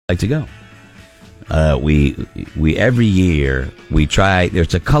like to go. We every year we try.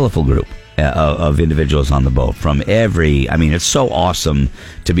 There's a colorful group of individuals on the boat from every. I mean, it's so awesome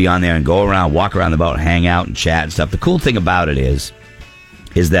to be on there and go around, walk around the boat, hang out and chat and stuff. The cool thing about it is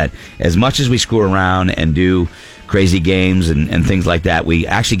that as much as we screw around and do crazy games and things like that, we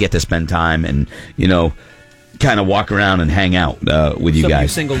actually get to spend time and kind of walk around and hang out with you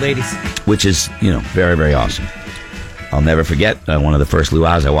guys, single ladies, which is very, very awesome. I'll never forget one of the first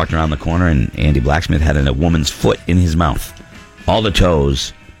luau's. I walked around the corner and Andy Blacksmith had a woman's foot in his mouth. All the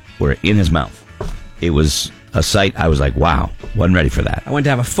toes were in his mouth. It was a sight. I was like, wow, wasn't ready for that. I went to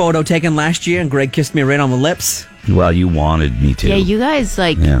have a photo taken last year, and Greg kissed me right on the lips. Well, you wanted me to. Yeah, you guys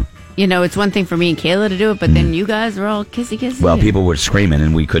it's one thing for me and Kayla to do it, but then you guys were all kissy. Well, people were screaming,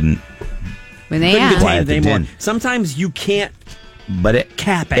 and we couldn't. When they couldn't asked. contain it anymore. Sometimes you can't. But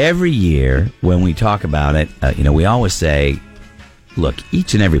cap it. Every year when we talk about it, we always say, look,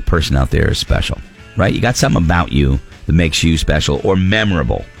 each and every person out there is special, right? You got something about you that makes you special or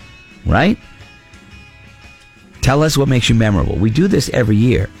memorable, right? Tell us what makes you memorable. We do this every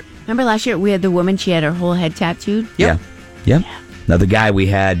year. Remember last year we had the woman, she had her whole head tattooed? Yep. Yeah. Now the guy we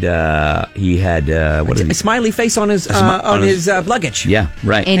had, he had a smiley face on his luggage. Yeah,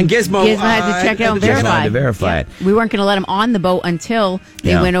 right. And Gizmo had to check it out and verify it. We weren't going to let him on the boat until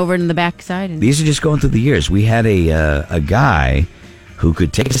they went over in the backside. These are just going through the years. We had a guy who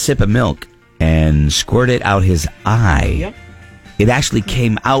could take a sip of milk and squirt it out his eye. Yep. It actually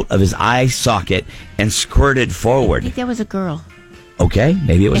came out of his eye socket and squirted forward. I think that was a girl. Okay,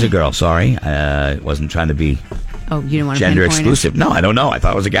 maybe it was a girl. Sorry, it wasn't trying to be. Oh, you didn't want to gender pinpoint exclusive. No, I don't know. I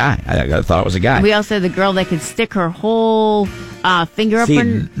thought it was a guy. I thought it was a guy. We also had the girl that could stick her whole finger up her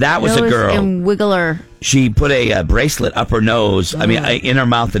that was nose a girl. And wiggle her. She put a bracelet up her nose. I mean, in her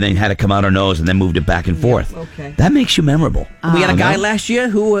mouth, and then had to come out her nose, and then moved it back and forth. Okay, that makes you memorable. We had a guy last year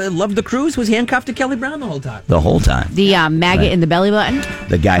who loved the cruise. Was handcuffed to Kelly Brown the whole time. The whole time. The maggot in the belly button.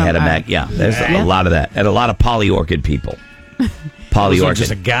 The guy had a maggot. Yeah, there's a lot of that, and a lot of polyorchid people. It wasn't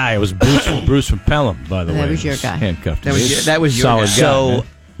just a guy. It was Bruce from Pelham, by the way. That was your guy. Handcuffed. That was your solid guy. guy. So man.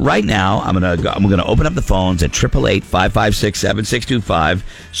 right now, I'm gonna open up the phones at 888-556-7625.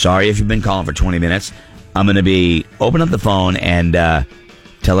 Sorry if you've been calling for 20 minutes. I'm gonna open up the phone and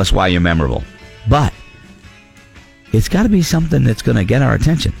tell us why you're memorable. But it's got to be something that's gonna get our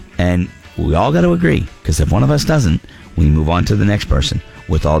attention, and we all got to agree. Because if one of us doesn't, we move on to the next person.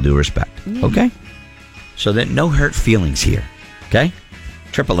 With all due respect, okay? So that no hurt feelings here. Okay?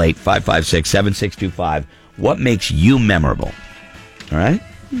 888-556-7625. What makes you memorable? All right?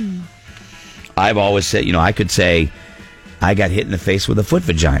 I've always said, I could say I got hit in the face with a foot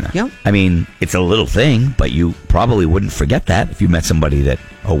vagina. Yep. I mean, it's a little thing, but you probably wouldn't forget that if you met somebody that,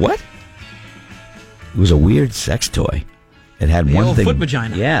 what? It was a weird sex toy. It had The one old thing. foot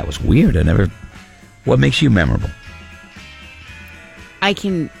vagina. Yeah, it was weird. What makes you memorable? I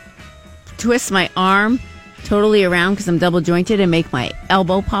can twist my arm totally around because I'm double jointed and make my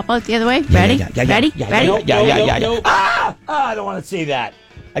elbow pop out the other way. Ready? Ready? Yeah. I don't want to see that.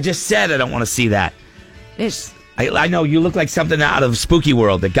 I just said I don't want to see that. I know you look like something out of Spooky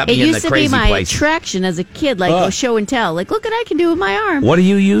World that got me in the crazy place. It used to be my attraction as a kid, like show and tell. Like, look what I can do with my arm. What do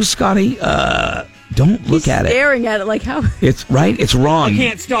you use, Scotty? Don't look at it. Staring at it like how? It's right. It's wrong. I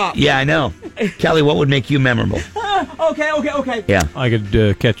can't stop. Yeah, I know. Kelly, what would make you memorable? Okay. Yeah. I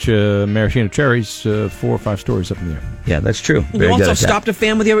could catch maraschino cherries 4 or 5 stories up in the air. Yeah, that's true. You also stopped a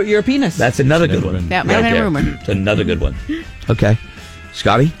fan with your penis. That's another good one. That might have been a rumor. It's another good one. Okay.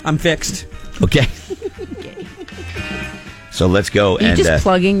 Scotty? I'm fixed. Okay. So let's go You're and just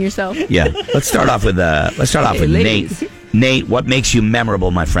plugging yourself. Yeah. Let's start off with Nate. Nate, what makes you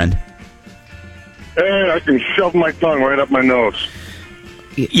memorable, my friend? Hey, I can shove my tongue right up my nose.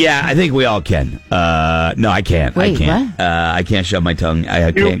 Yeah, I think we all can. No, I can't. Wait, I can't. what? I can't shove my tongue. I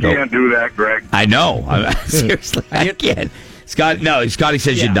You can't go. can't do that, Greg. I know. Seriously, I can't. Scotty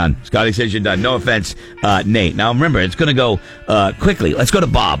says you're done. Scotty says you're done. No offense, Nate. Now remember, it's going to go quickly. Let's go to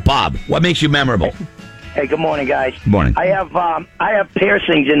Bob. Bob, what makes you memorable? Hey, good morning, guys. Good morning. I have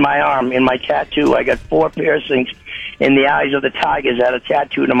piercings in my arm, in my tattoo. I got 4 piercings in the eyes of the tigers that are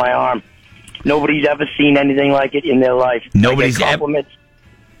tattooed in my arm. Nobody's ever seen anything like it in their life. Nobody's I get compliments.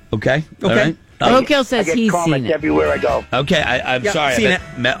 Okay. All right. Rokill says I get he's seen comments it. everywhere I go. Okay, I'm sorry. seen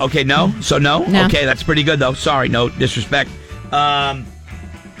Okay, no? So no? No. Okay, that's pretty good, though. Sorry, no disrespect.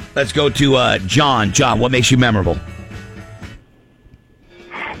 Let's go to John. John, what makes you memorable?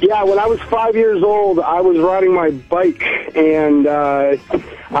 Yeah, when I was 5 years old, I was riding my bike, and I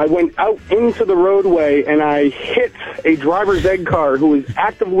went out into the roadway, and I hit a driver's ed car who was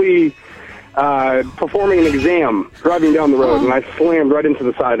actively performing an exam, driving down the road, and I slammed right into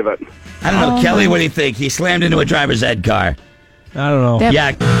the side of it. I don't know, Kelly. What do you think? He slammed into a driver's ed car. I don't know.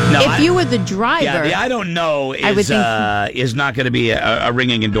 If you were the driver, the I don't know I would think is not going to be a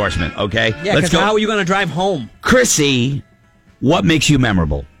ringing endorsement. Okay, Yeah, because how are you going to drive home? Chrissy, what makes you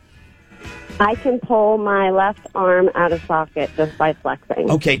memorable? I can pull my left arm out of socket just by flexing.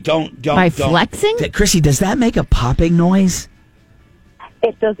 Okay, don't by flexing. Chrissy, does that make a popping noise?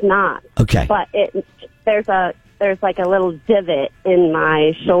 It does not. Okay, But there's like a little divot in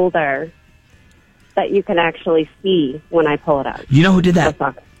my shoulder that you can actually see when I pull it out. You know who did that?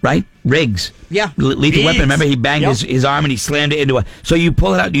 Right? Riggs. Yeah. Lethal Weapon. Remember, he banged his arm and he slammed it into a... So you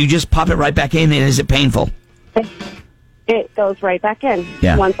pull it out, you just pop it right back in, and is it painful? It goes right back in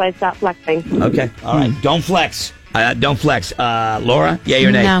once I stop flexing. Okay. All right. Don't flex. Don't flex. Laura? Yeah,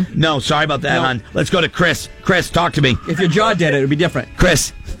 your name. No, sorry about that, hon. Let's go to Chris. Chris, talk to me. If your jaw did it would be different.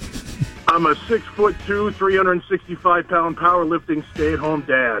 Chris. I'm a 6'2", 365-pound powerlifting stay-at-home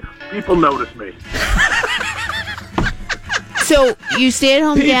dad. People notice me. So you stay at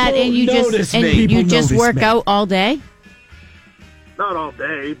home, Dad, and you just work out all day. Not all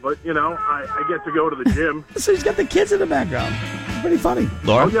day, but, I get to go to the gym. So he's got the kids in the background. Pretty funny.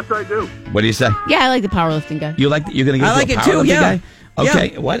 Laura? Oh, yes, I do. What do you say? Yeah, I like the powerlifting guy. You're going to give it to a powerlifting guy?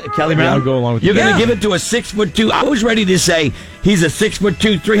 Okay, what? Kelly Brown? I'll go along with You're you. going to give it to a 6'2". I was ready to say he's a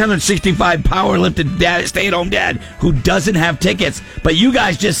 6'2", 365 power-lifted dad, stay-at-home dad who doesn't have tickets. But you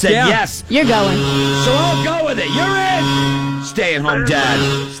guys just said yes. You're going. So I'll go with it. You're in. Stay-at-home dad.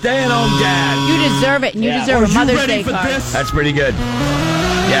 Stay-at-home dad. You deserve it, and you deserve a Mother's Day card. That's pretty good.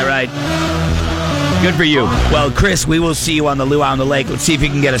 Yeah, right. Good for you. Well, Chris, we will see you on the Luau on the Lake. Let's see if you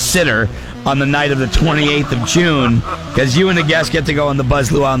can get a sitter on the night of the 28th of June, because you and the guests get to go on the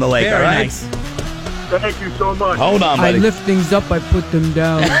Buzz Luau on the Lake. Very all right? nice. Thank you so much. Hold on, buddy. I lift things up, I put them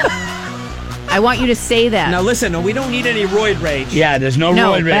down. I want you to say that. Now listen, we don't need any roid rage. Yeah, there's no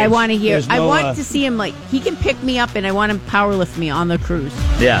No, roid but rage. I want to hear. There's I no, want to see him he can pick me up, and I want him to powerlift me on the cruise.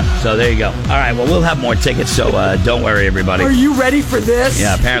 Yeah, so there you go. All right, well, we'll have more tickets, so don't worry, everybody. Are you ready for this?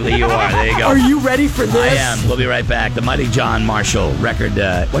 Yeah, apparently you are. There you go. Are you ready for this? I am. We'll be right back. The Mighty John Marshall record.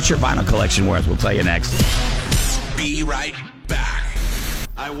 What's your vinyl collection worth? We'll tell you next. Be right back.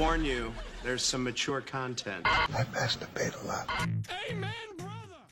 I warn you, there's some mature content. I masturbate a lot. Amen,